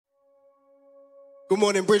Good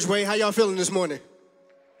morning, Bridgeway. How y'all feeling this morning?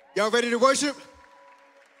 Y'all ready to worship?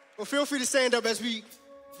 Well, feel free to stand up as we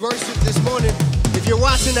worship this morning. If you're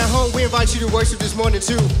watching at home, we invite you to worship this morning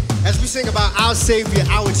too, as we sing about our Savior,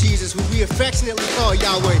 our Jesus, who we affectionately call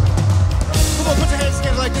Yahweh. Come on, put your hands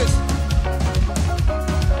together like this.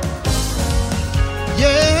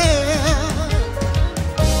 Yeah.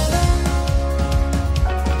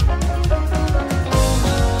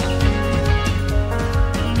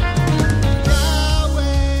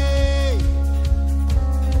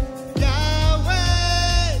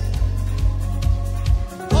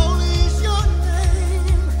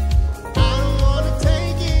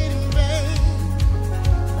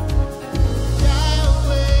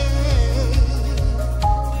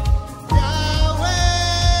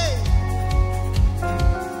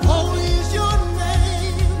 Oh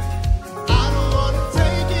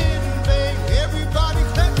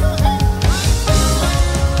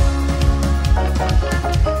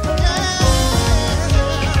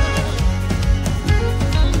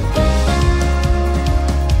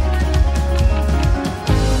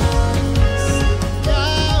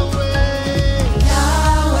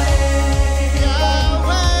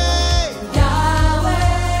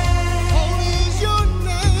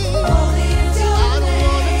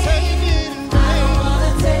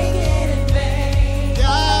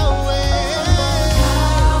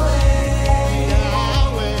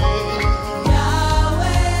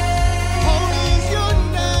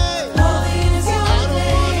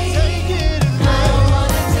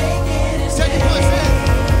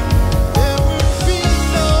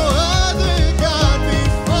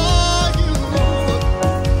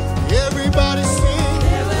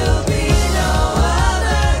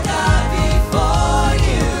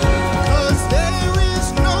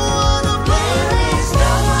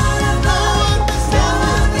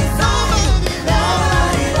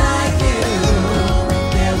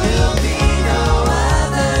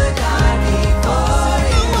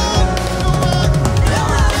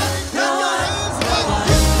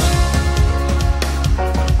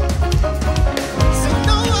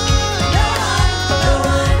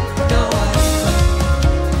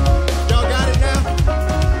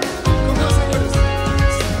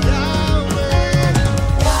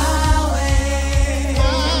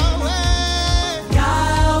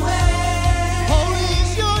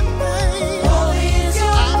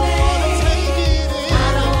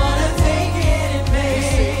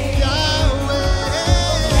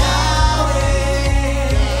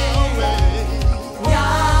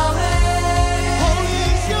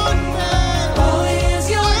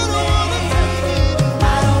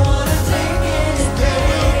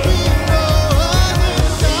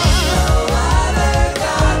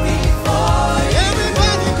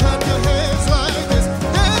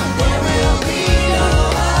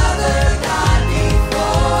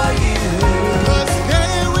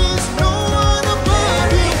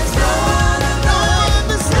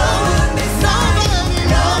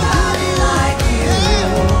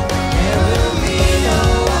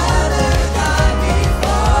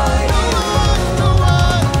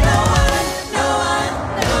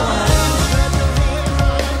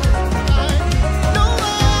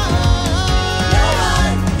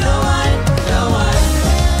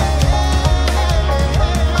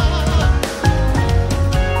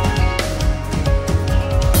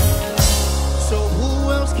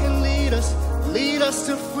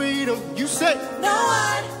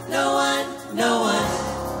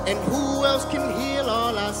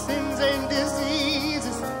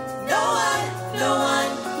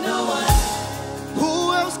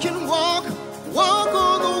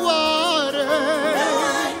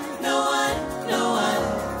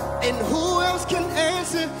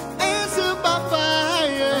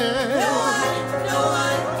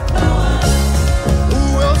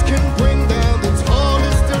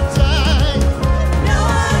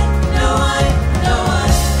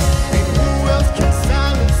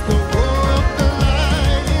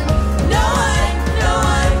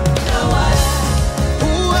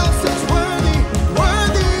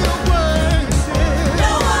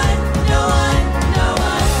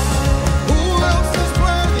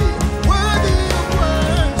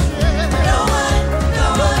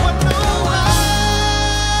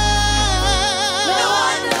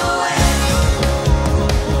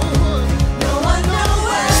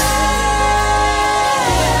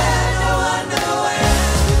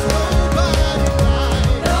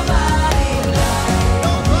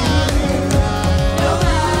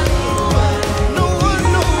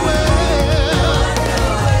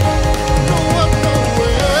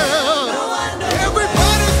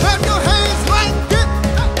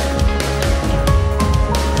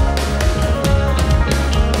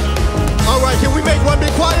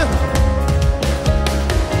choir.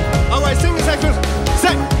 All right, sing the section.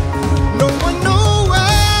 Say, no one nowhere.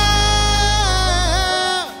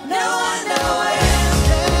 No one nowhere.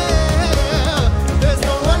 Yeah, there's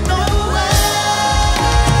no one nowhere.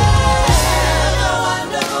 No one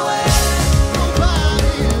nowhere.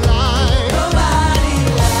 Nobody like, Nobody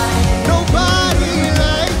like, nobody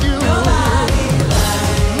like you. nobody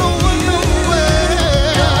like, No one nowhere.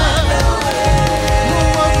 no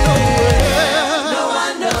one nowhere. No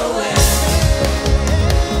one nowhere. No one nowhere.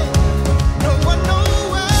 No one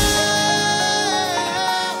nowhere.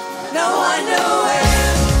 No one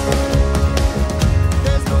nowhere.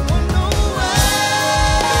 There's no one nowhere.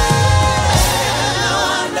 No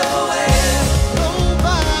one nowhere.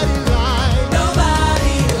 Nobody like,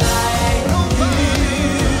 Nobody like, nobody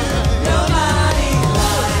nobody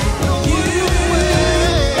like you.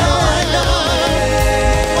 No one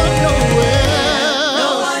nowhere. No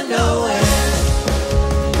one nowhere.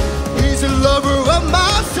 He's a lover of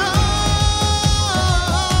my soul.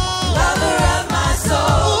 Lover of my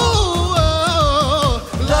soul. Ooh,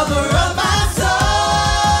 Lover of my soul.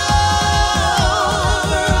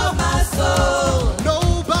 Lover of my soul.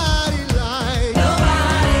 nobody like,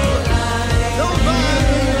 Nobody like,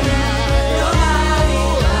 nobody like, nobody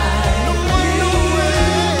like, no one nowhere.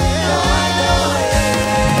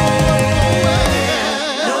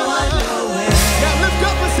 no one nowhere. Now lift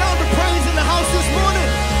up a sound of praise in the house this morning.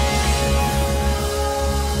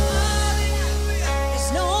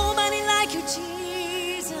 There's nobody like you,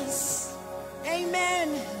 Jesus.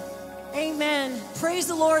 Amen. Amen. Praise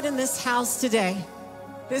the Lord in this house today.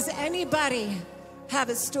 Does anybody have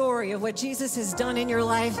a story of what Jesus has done in your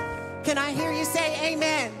life? Can I hear you say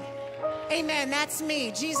amen? Amen. That's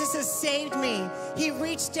me. Jesus has saved me. He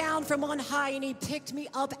reached down from on high and he picked me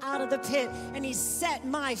up out of the pit and he set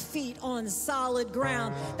my feet on solid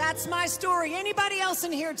ground. That's my story. Anybody else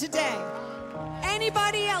in here today?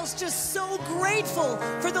 Anybody else just so grateful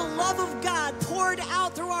for the love of God poured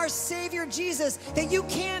out through our Savior Jesus that you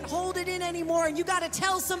can't hold it in anymore and you got to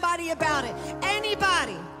tell somebody about it?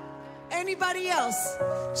 Anybody? Anybody else?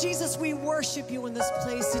 Jesus, we worship you in this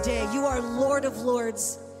place today. You are Lord of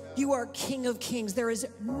Lords. You are King of Kings. There is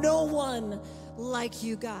no one like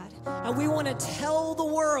you, God. And we want to tell the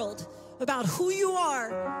world about who you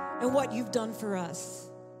are and what you've done for us.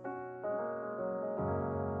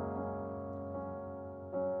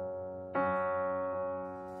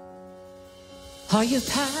 Are you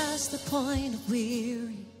past the point of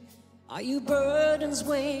weary? Are you burdens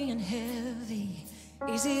weighing heavy?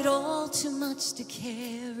 Is it all too much to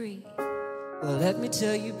carry? Well, let me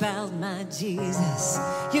tell you about my Jesus.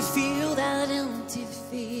 You feel that empty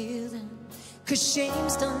feeling, 'cause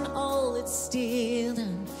shame's done all it's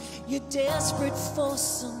stealing. You're desperate for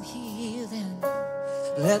some healing.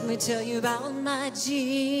 Let me tell you about my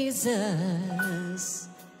Jesus.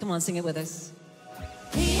 Come on, sing it with us.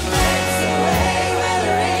 He makes a way where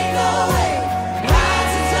there ain't no way.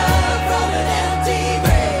 Rises up from an empty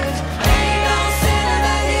grave. Ain't no sinner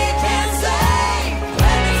that he can't save.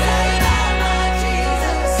 Let me tell you about my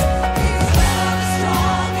Jesus. His love is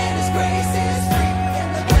strong and his grace is free.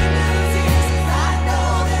 And the good news is I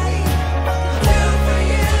know that he will do for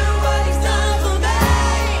you what he's done for me.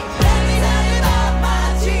 Let me tell you about my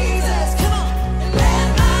Jesus. Come on. And let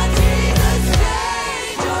my Jesus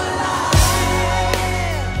change your life.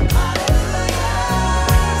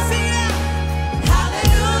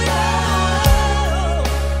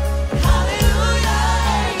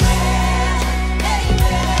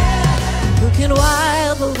 Can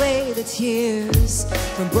wipe away the tears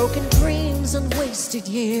from broken dreams and wasted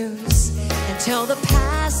years and tell the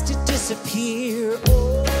past to disappear.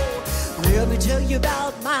 Oh, let me tell you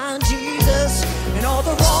about my Jesus and all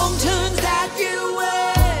the wrong turns that you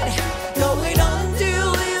went. Going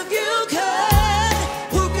undo if you could.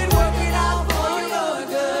 Who can work it out for your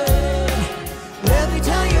good? Let me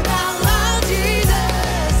tell you about my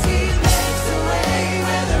Jesus. He makes a way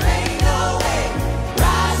where there ain't no way.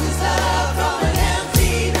 Rises up from an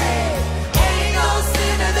empty grave. Ain't no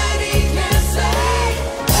sinner that he can't save.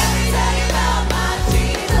 Let me tell you about my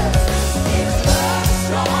Jesus. His love is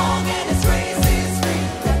strong and his grace is free.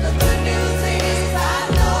 And the good news is I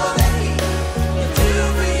know that he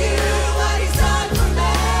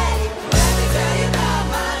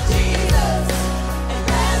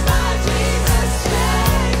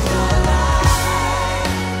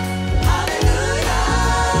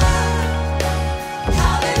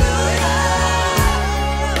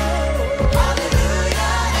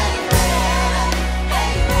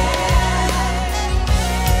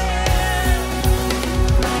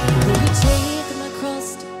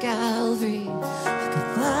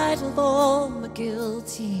of all my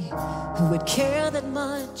guilty. Who would care that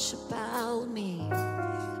much about me?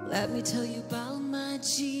 Let me tell you about my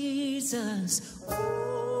Jesus.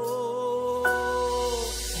 Oh,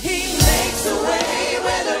 He makes a way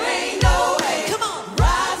where there ain't no way. Come on.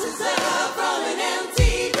 Rises up from an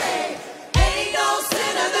empty grave. Ain't no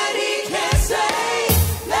sinner that He can't save.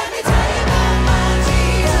 Let me tell you about my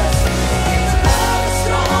Jesus. His love is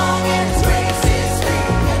strong and His grace is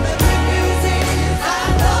free. And the good news is I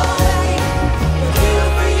know that He will do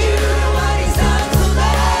for you what He's done for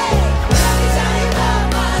me. Let me tell you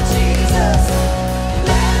about my Jesus.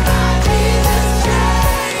 Let my Jesus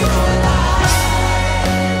change your life.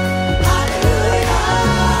 Hallelujah.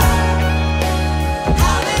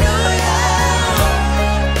 Hallelujah.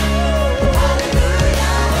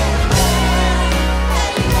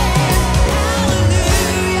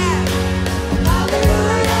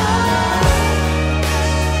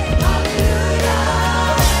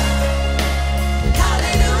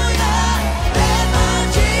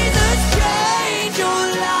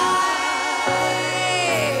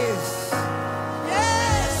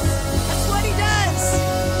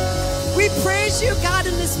 Praise you, God,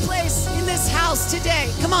 in this place, in this house today.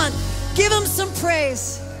 Come on, give Him some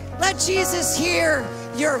praise. Let Jesus hear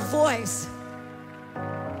your voice.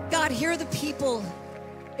 God, hear the people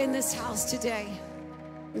in this house today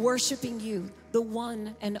worshiping you, the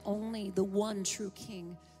one and only, the one true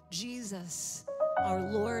King, Jesus, our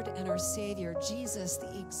Lord and our Savior. Jesus,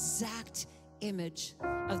 the exact image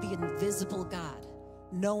of the invisible God.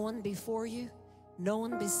 No one before you, no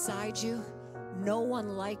one beside you, no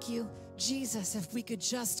one like you. Jesus, if we could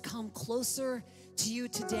just come closer to you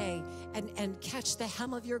today and catch the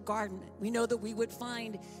hem of your garment, we know that we would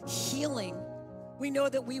find healing. We know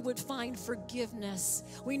that we would find forgiveness.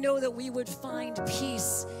 We know that we would find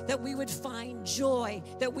peace, that we would find joy,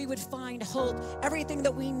 that we would find hope. Everything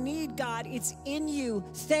that we need, God, it's in you.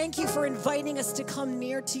 Thank you for inviting us to come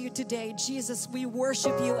near to you today. Jesus, we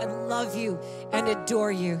worship you and love you and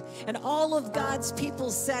adore you. And all of God's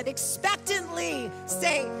people said expectantly,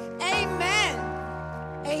 say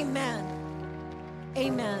amen, amen,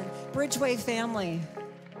 amen. Bridgeway family,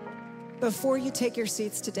 before you take your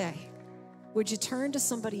seats today, would you turn to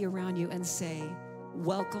somebody around you and say,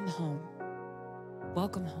 welcome home,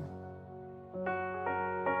 welcome home.